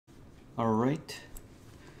Alright,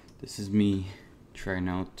 this is me trying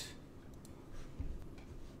out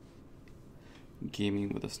gaming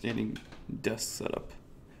with a standing desk setup.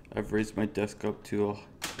 I've raised my desk up to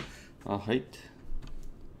a height.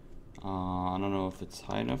 I don't know if it's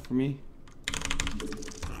high enough for me.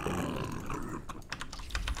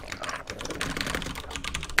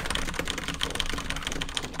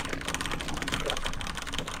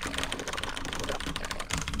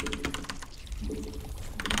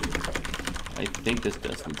 I think this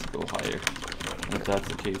desk needs to go higher. And if that's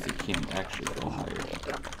the case, it can't actually go higher.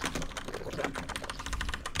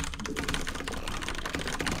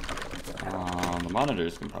 The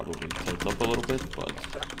monitors can probably tilt up a little bit, but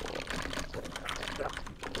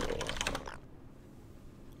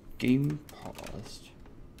game paused.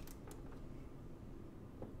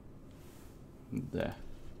 There.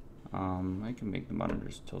 I can make the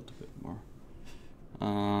monitors tilt a bit more.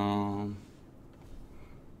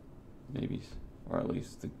 Maybe, or at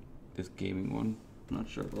least this gaming one. I'm not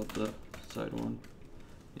sure about the side one.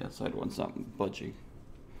 Yeah, side one's not budging,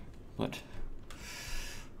 but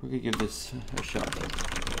we're gonna give this a shot.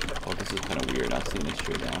 Oh, this is kind of weird, not seeing it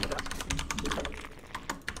straight down.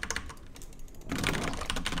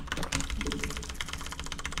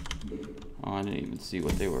 Oh, I didn't even see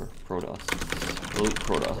what they were. Protoss. Elite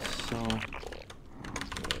Protoss, so...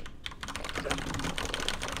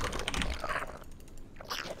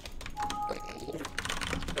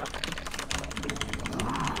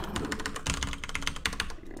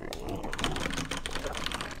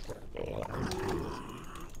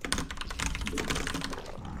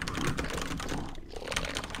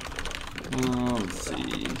 let's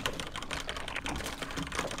see.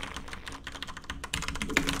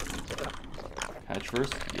 Hatch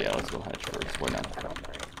first? Yeah, let's go hatch first. Why not?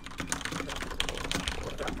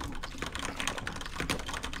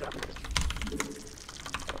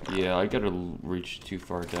 Yeah, I gotta reach too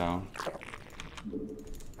far down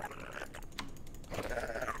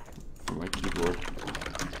for my keyboard,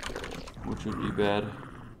 which would be bad.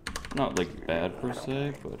 Not like bad per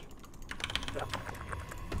se, but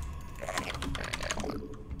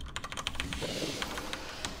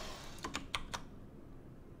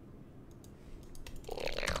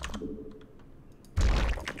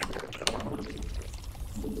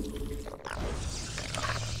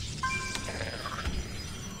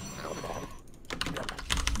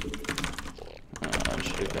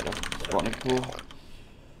spawning pool.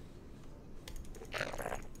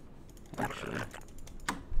 Actually,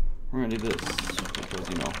 we're gonna do this because,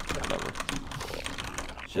 you know, whatever.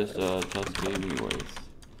 It's just a test game anyways.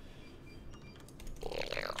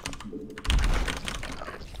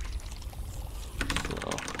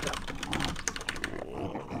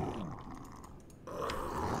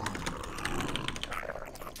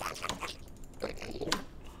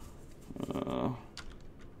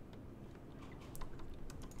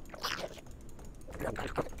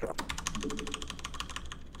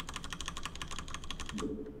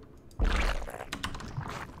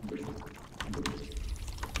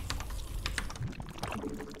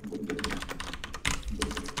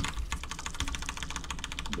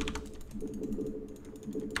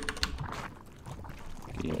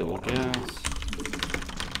 Need double gas.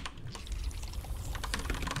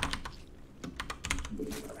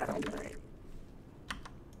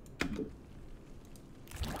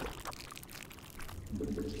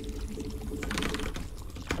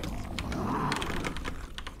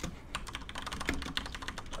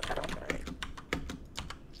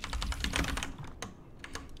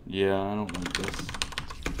 Yeah, I don't like this.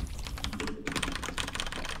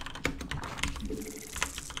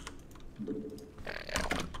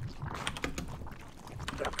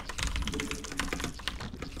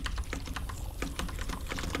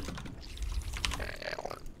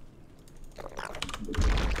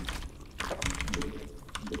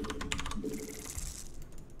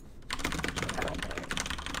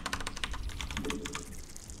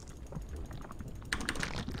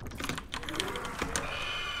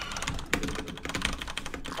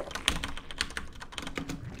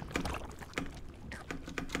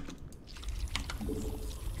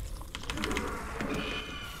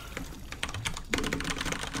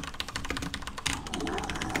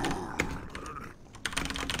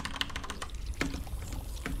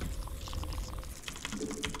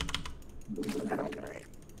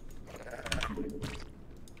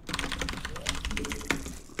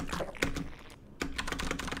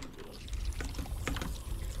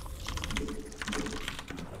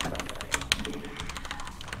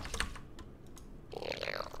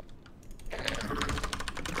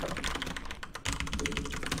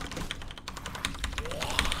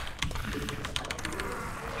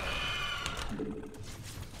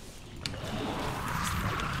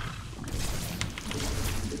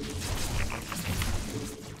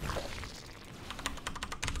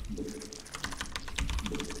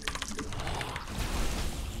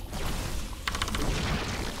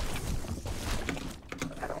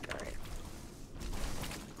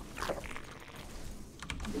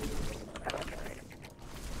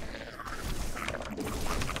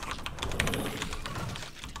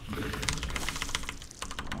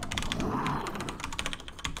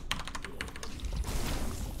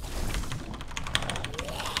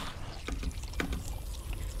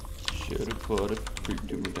 put a creep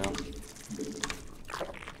tumor down.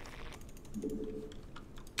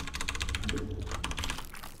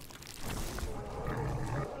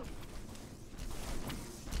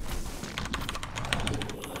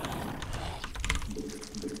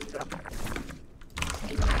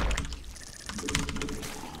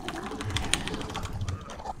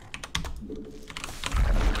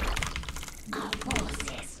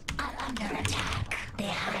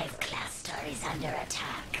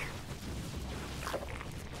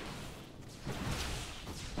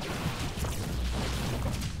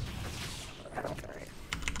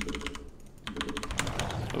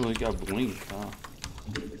 Oh, they got blink, huh?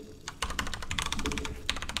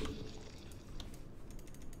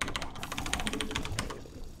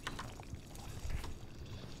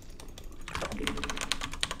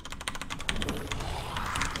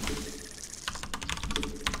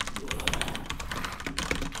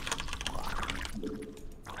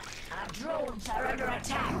 Our drones are under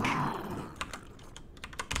attack.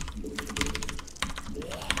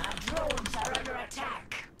 Our drones are under attack.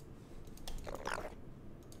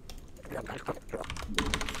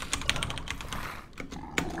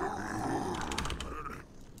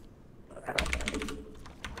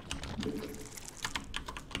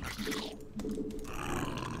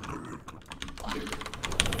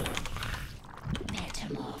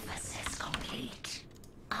 Metamorphosis complete.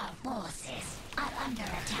 Our forces are under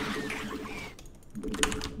attack.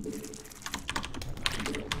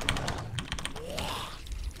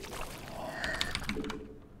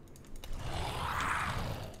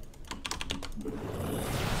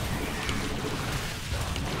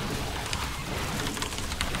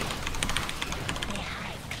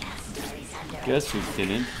 Guess who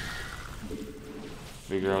didn't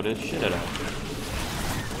figure out his shit out?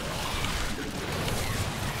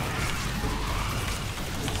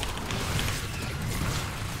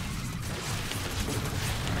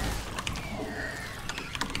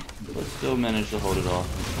 But still managed to hold it off.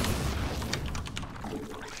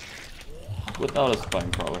 Without a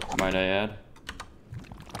spine crawler, might I add.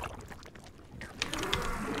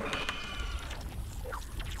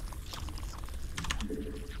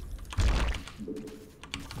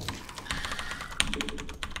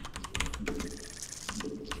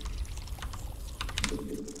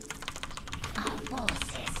 Our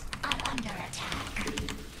forces are under attack.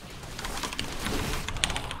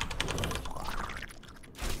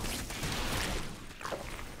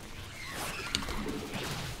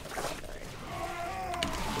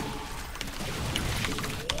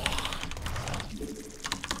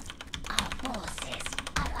 Our forces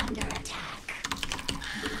are under attack.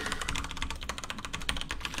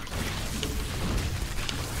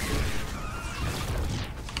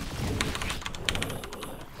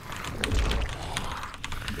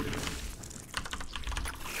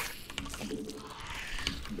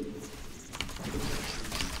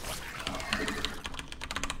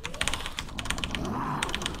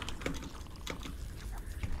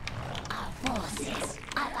 Our forces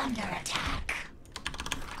are under attack.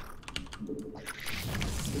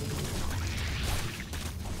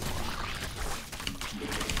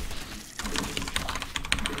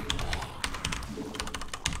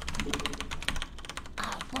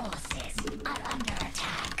 Our forces are under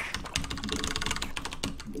attack.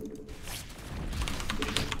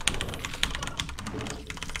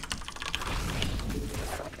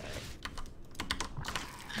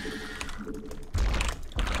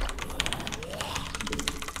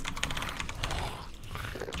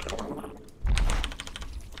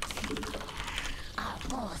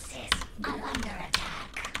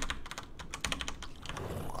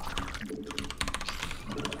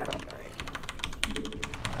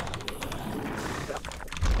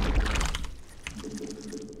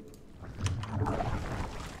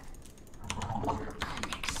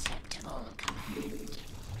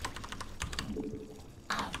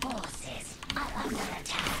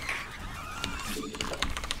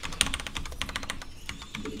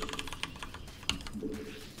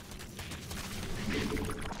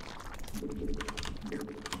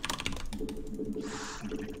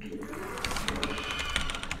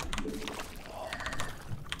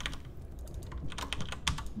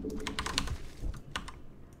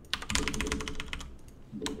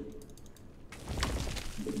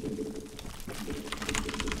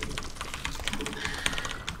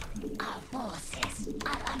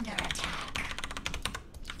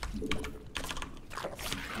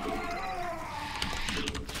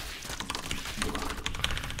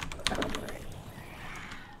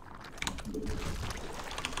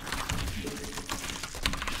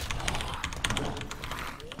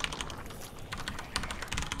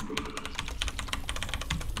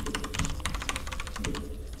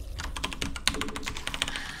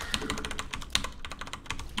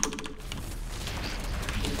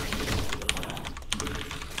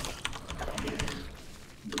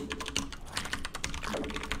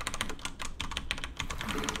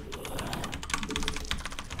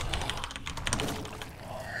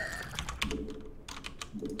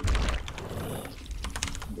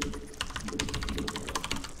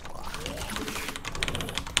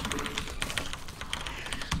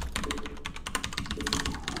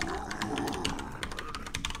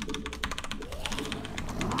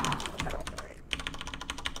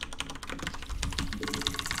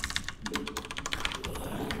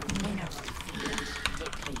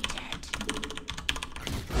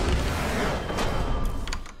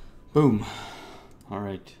 Boom. All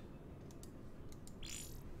right.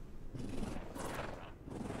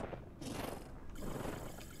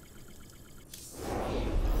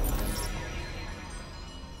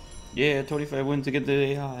 Yeah, 25 wins against the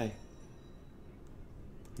AI.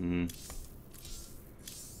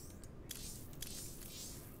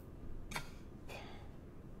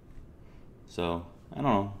 So, I don't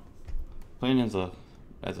know. Playing as a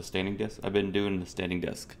standing desk. I've been doing the standing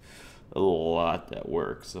desk a lot at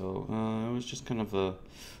work, so it was just kind of a.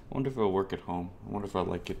 I wonder if it'll work at home. I wonder if I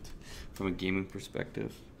like it from a gaming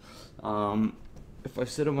perspective. If I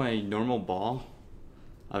sit on my normal ball,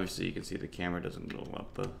 obviously you can see the camera doesn't go up,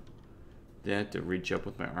 but then I have to reach up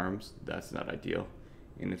with my arms. That's not ideal,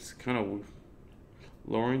 and it's kind of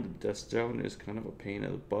lowering the desk down is kind of a pain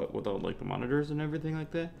in the butt without like the monitors and everything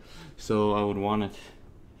like that. So I would want it.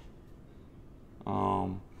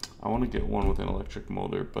 I want to get one with an electric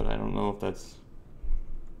motor, but I don't know if that's.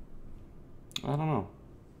 I don't know.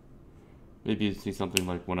 Maybe you see something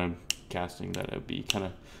like when I'm casting that it'd be kind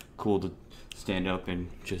of cool to stand up and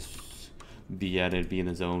just be at it, be in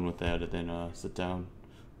the zone with that, and then sit down.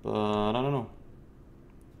 But I don't know.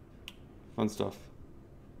 Fun stuff.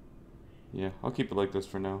 Yeah, I'll keep it like this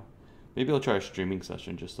for now. Maybe I'll try a streaming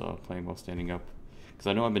session just playing while standing up. Because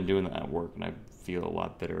I know I've been doing that at work and I feel a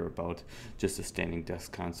lot better about just the standing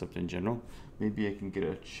desk concept in general. Maybe I can get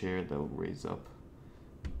a chair that will raise up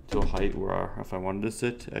to a height where if I wanted to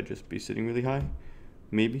sit, I'd just be sitting really high.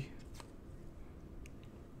 Maybe.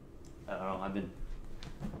 I don't know,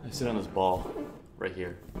 I sit on this ball right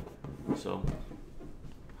here. So,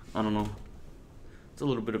 I don't know. It's a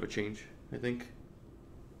little bit of a change, I think.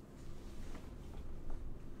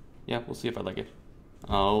 Yeah, we'll see if I like it.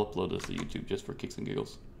 I'll upload this to YouTube just for kicks and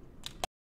giggles.